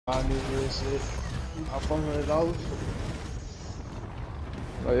I knew this shit. My $400.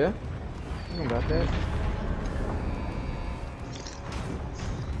 Oh yeah? I don't got that.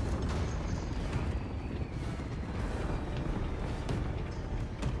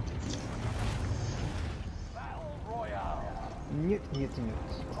 Нет.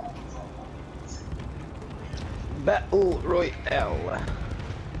 Battle Royale.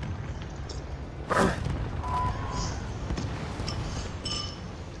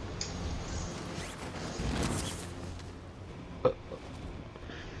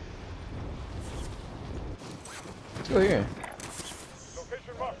 Let's go here.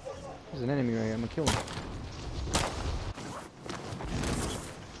 There's an enemy right here. I'm gonna kill him.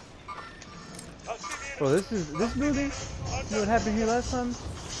 Bro, this building. You know what happened here last time?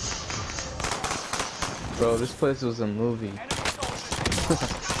 Bro, this place was a movie.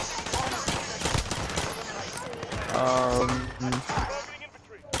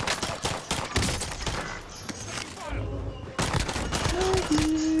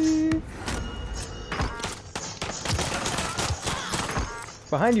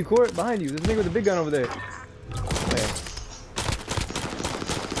 Behind you, Court. Behind you. There's a nigga with a big gun over there. There.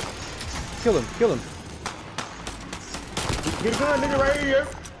 Kill him. Get a gun, nigga, right here.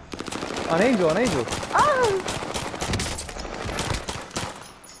 On Angel. Ah!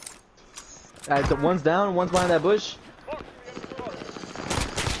 Alright, one's down, one's behind that bush.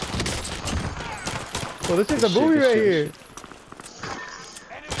 Oh, this is a movie right here.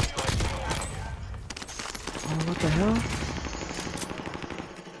 Oh, what the hell?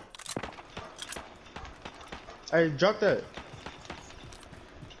 Hey, drop that.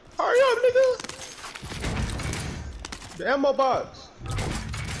 Hurry up, nigga. The ammo box.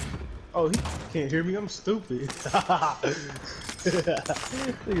 Oh, he can't hear me. I'm stupid.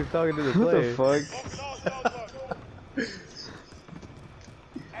 Nigga's talking to the player. What the fuck?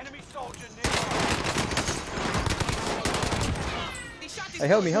 Enemy soldier near. Hey,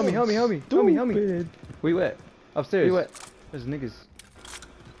 help me. Help me. We wet. Upstairs. We wet. There's niggas.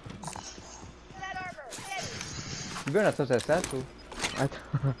 You better not touch that satchel.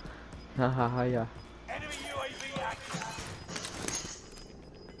 Haha, yeah. Enemy UAV active.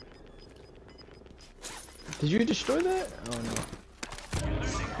 Did you destroy that? Oh no.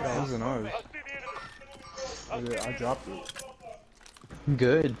 That wasn't ours. I dropped it.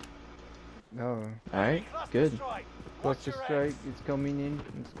 Good. No. Alright, good. Cluster Cluster strike, it's coming in.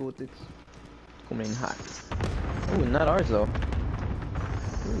 Let's go with it. Coming hot. Ooh, not ours though. Ooh.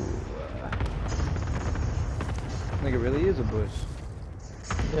 Nigga really is a bush.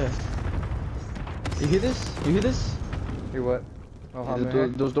 Yeah. You hear this? Hear what? Oh, Yeah,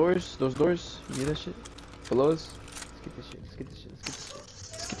 those doors? You hear that shit? Below us? Let's get this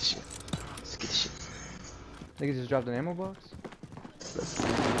shit. Nigga just dropped an ammo box?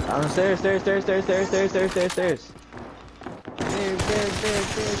 On the stairs.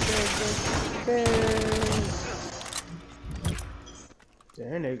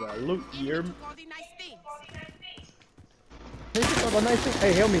 Damn, they got loot here.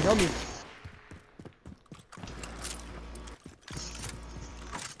 Hey, help me.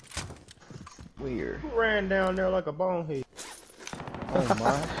 Weird. Who ran down there like a bonehead? Oh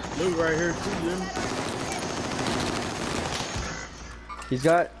my. Loot right here too, you. He's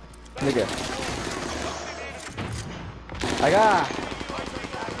got nigga. I got.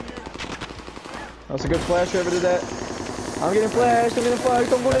 That's a good flash. Whoever did that. I'm getting flashed.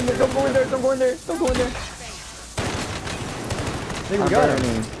 Don't go in there. Nigga,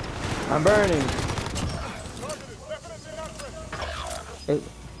 I'm burning. Hey.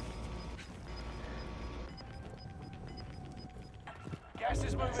 Gas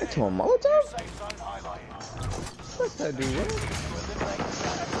is moving. To a Molotov? Safe zone highlighted. What's that do?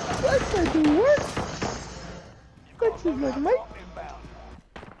 What's his like, mate? Inbound.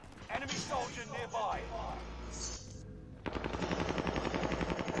 Enemy soldier nearby.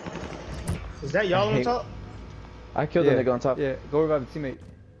 Is that y'all on top? I killed the nigga on top. Yeah, go revive a teammate.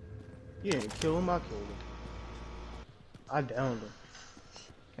 You didn't kill him, I killed him. I downed him.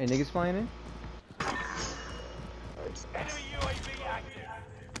 Hey, niggas flying in? Enemy UAV active.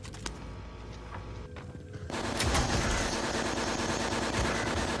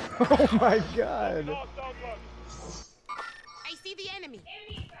 Oh my god. I see the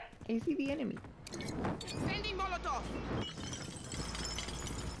enemy. Sending Molotov.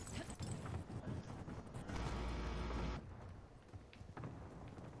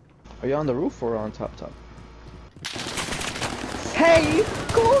 Are you on the roof or on top? Hey!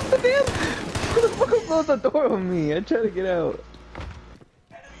 Close the damn! Who the fuck closed the door on me? I tried to get out.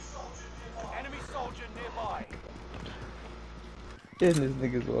 Enemy soldier nearby. And this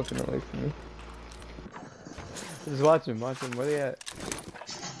nigga's walking away from me. Just watch him, where they at?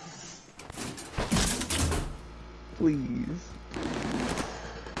 Please.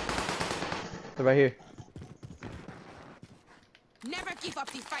 They're right here. Never give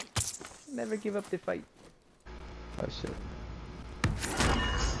up the fight. Never give up the fight. Oh shit.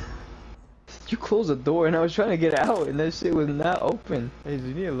 You closed the door and I was trying to get out and that shit was not open. Hey,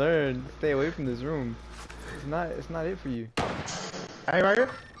 you need to learn to stay away from this room. It's not it for you. Hey, right here.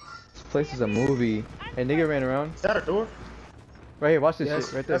 This place is a movie. Hey, nigga ran around. Is that a door? Right here, watch this Yes,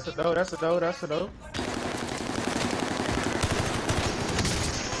 shit right there. That's a door. That's a door. That's a door.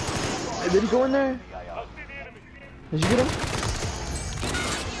 Hey, did he go in there? Did you get him?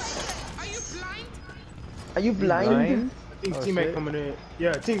 Are you blind? Are you blind? I think Oh, teammate shit. coming in.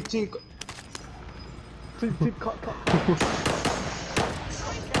 Yeah, team.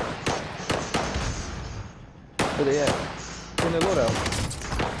 Where they at? In the loadout.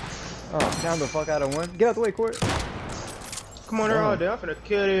 Oh, down the fuck out of one. Get out the way, Court. Come on, they're all there. I'm finna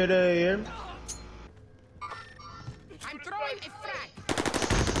kill you there. I'm throwing a frag.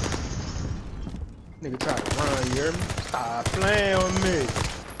 Nigga try to run, you hear me? Stop playing with me.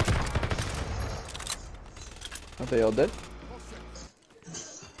 Are they all dead?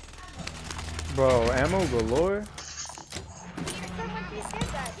 Bro, ammo galore.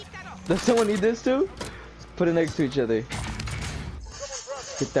 Does someone need this too? Put it next to each other.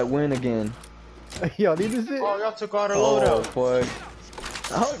 Get that win again. Y'all need this shit? Oh, y'all took all the Oh, loadout. fuck.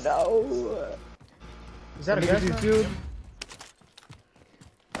 Oh no. Is that a gas shield?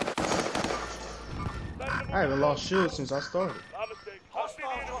 I haven't lost shield since I started.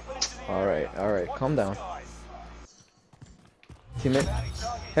 Alright, calm down. Teammate.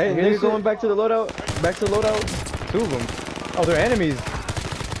 Hey, niggas going back to the loadout. Back to the loadout. Two of them. Oh, they're enemies.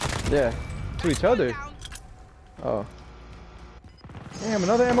 Yeah. To each other. Oh. Damn,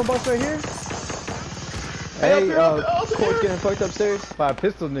 another ammo box right here. Hey, Court getting fucked upstairs by a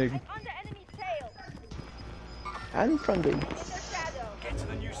pistol nigga. On the enemy's tail. I'm friendly. In the shadow. Get to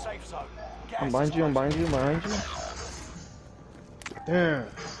the new safe zone. I'm behind you, behind you. Damn.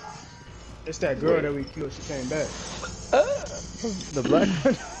 It's that girl that we killed. She came back. The black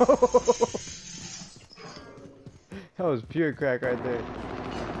one? That was pure crack right there.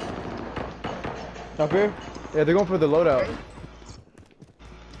 Up here? Yeah, they're going for the loadout.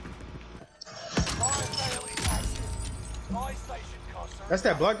 That's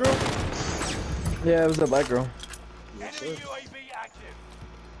that black girl? Yeah, it was a black girl. Enemy UAV active.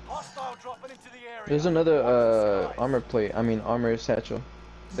 Hostile dropping into the area. There's another armor plate. I mean armor satchel.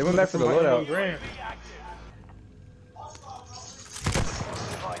 They went back for the loadout. Grand.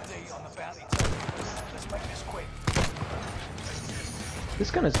 ID on the bounty target. Let's make this quick.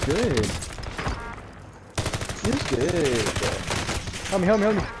 This gun is good. It's good. Help me. I'm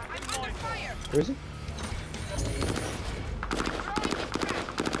under fire. Where is he?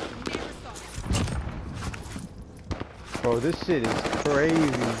 Never saw. Bro, this shit is crazy.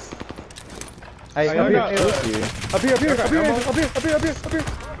 Hey, Hey, up I here, got, up here.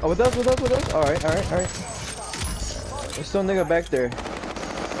 Oh, with us. Alright. There's still a nigga back there.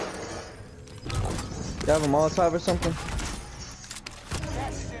 You have a Molotov or something?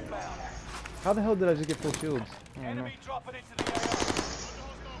 How the hell did I just get full shields? I don't know. Enemy dropping into the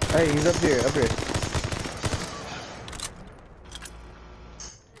area. Hey, he's up here.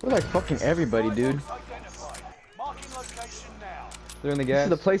 We're like fucking everybody, dude. Identified. Marking location now. They're in the gas.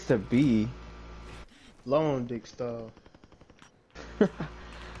 This is the place to be. Long dick style.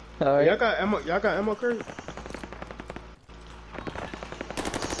 Alright. Y'all got ammo, Kurt?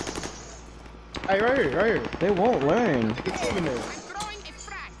 Hey, right here. They won't learn. Get team in there. I'm throwing a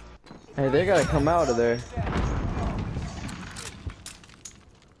frag. Hey, they gotta come out of there.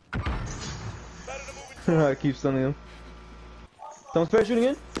 I keep stunning them. Someone's parachuting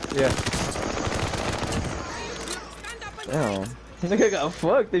in? Yeah. Stand up and Damn. Nigga got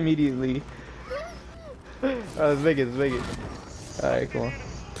fucked immediately. Alright, let's make it. Alright, come on.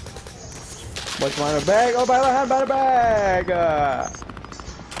 What's behind her bag? Oh, behind her bag!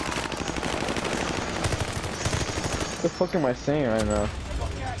 What the fuck am I saying right now?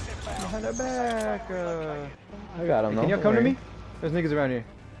 Behind her back. I got him. Can y'all come to me? There's niggas around here.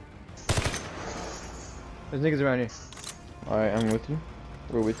 Alright, I'm with you.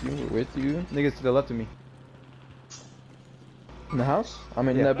 We're with you. Niggas to the left of me. In the house? I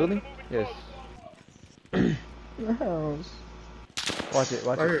mean, in Yeah. that building? Yes. In the house. Watch it.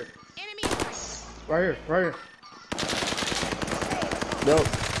 Right here. enemy in sight. Right here. Yo.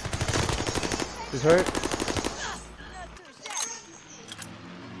 Just hurt.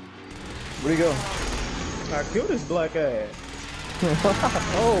 Where'd he go? I killed this black ass.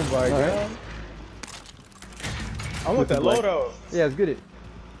 Oh my god. I want that loadout. Yeah, let's get it.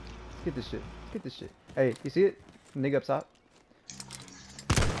 Let's get this shit. Let's get this shit. Hey, you see it? Nigga up top.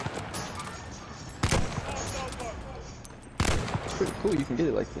 It's pretty cool. You can get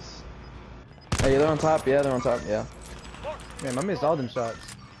it like this. Hey, they're on top. Yeah, they're on top. Yeah. Man, I missed all them shots.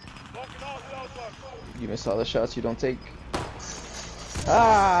 You miss all the shots you don't take.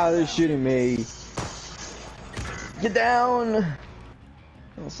 Ah, they're shooting me. Get down.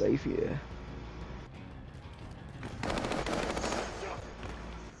 I'm safe here.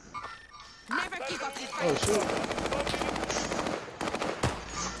 Never give up the Oh fight. shit.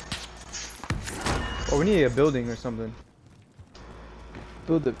 Oh, we need a building or something.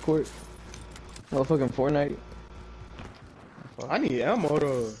 Build the court. Motherfucking Fortnite. I need ammo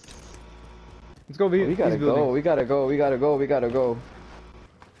though. Let's go. We gotta go. We gotta go. We gotta go. We gotta go.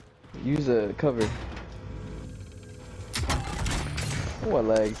 Use a cover. Oh, I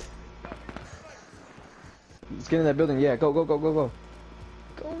lagged. Let's get in that building. Yeah, go, go, go, go, go.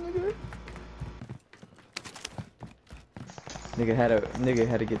 Go, nigga. Nigga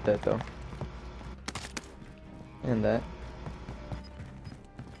had to get that though. And that.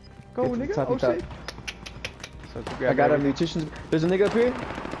 Go, Get to the nigga. toppy Oh top. shit. So, I got a nutrition. There's a nigga up here.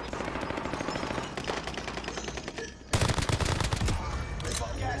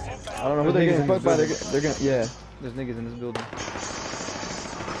 I don't know who they're getting fucked by. They're gonna, yeah. There's niggas in this building.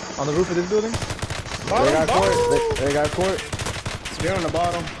 On the roof of this building? They got court. They got court. They're on the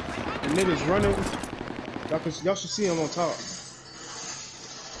bottom. The niggas running. Y'all should see them on top.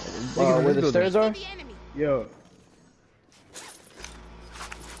 Niggas in Where this the building. stairs are? The enemy. Yeah.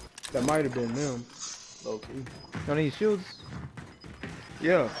 That might have been them. Low key. Don't need shields?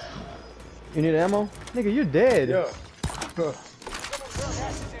 Yeah. You need ammo? Nigga, you're dead. Yeah.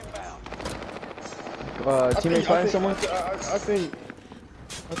 Huh. Teammates fighting someone? I think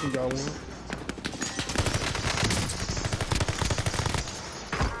y'all won.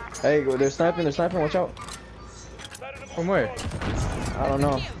 Hey, they're sniping. They're sniping. Watch out. From where? I don't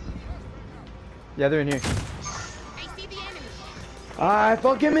know. Yeah, they're in here. I see the enemy. I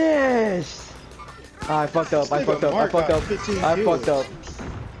fucking missed. I fucked up. I fucked up. I fucked up. I fucked up.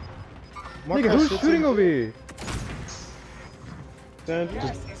 Mark Nigga, got who's 15 shooting over here? Sandy.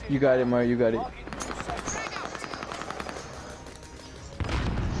 You got it, Mario. You got it.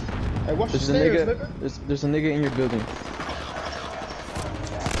 Hey, watch the There's a stairs, nigga. nigga. There's a nigga in your building.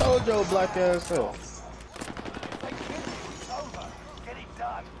 Told your black ass up. Get it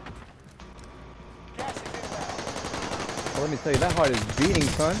done. Gas is inbound. Oh, let me tell you, that heart is beating,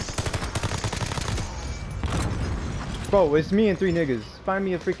 son. Bro, it's me and 3 niggas. Find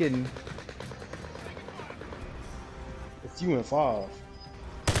me a freaking... It's you and 5.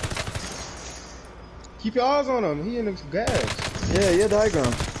 Keep your eyes on him. He in the gas. Yeah, the high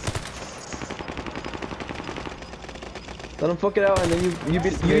ground. Let him fuck it out, and then you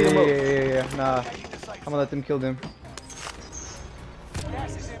beat him up. Yeah. Nah, I'm gonna let them kill them.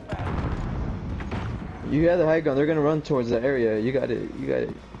 Gas is inbound. You have the high ground. They're gonna run towards that area. You got it. You got it.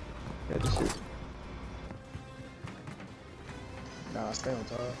 You got this shit. Nah, stay on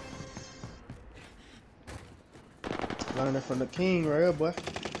top. Learning from the king right here, boy. You're in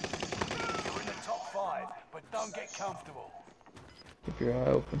the top 5, but don't get comfortable. Keep your eye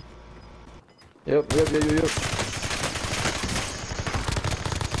open. Yep.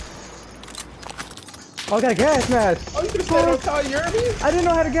 Oh, I got a gas mask! Oh, you could've stayed on top, you heard me? I didn't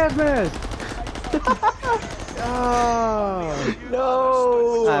know I had a gas mask! Oh.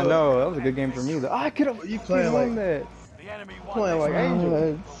 No! I know, that was a good game for me though. I could've You playing won like- that. The enemy won Playing this like round, Angel. but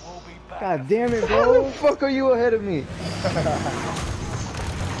we'll be back. God damn it, How bro. the fuck are you ahead of me?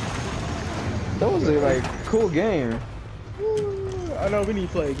 That was a like cool game. I know we need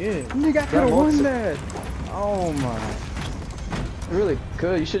to play again. Nigga, I could've won that. Oh my. You really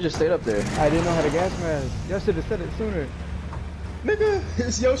could. You should just stayed up there. I didn't know how to gas mask. Y'all should've said it sooner. Nigga,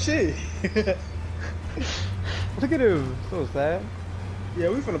 it's your shit. Look at him. So sad. Yeah,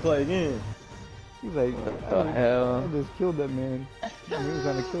 we finna play again. He's like, What the hell? I just killed that man. He was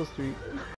on a kill streak.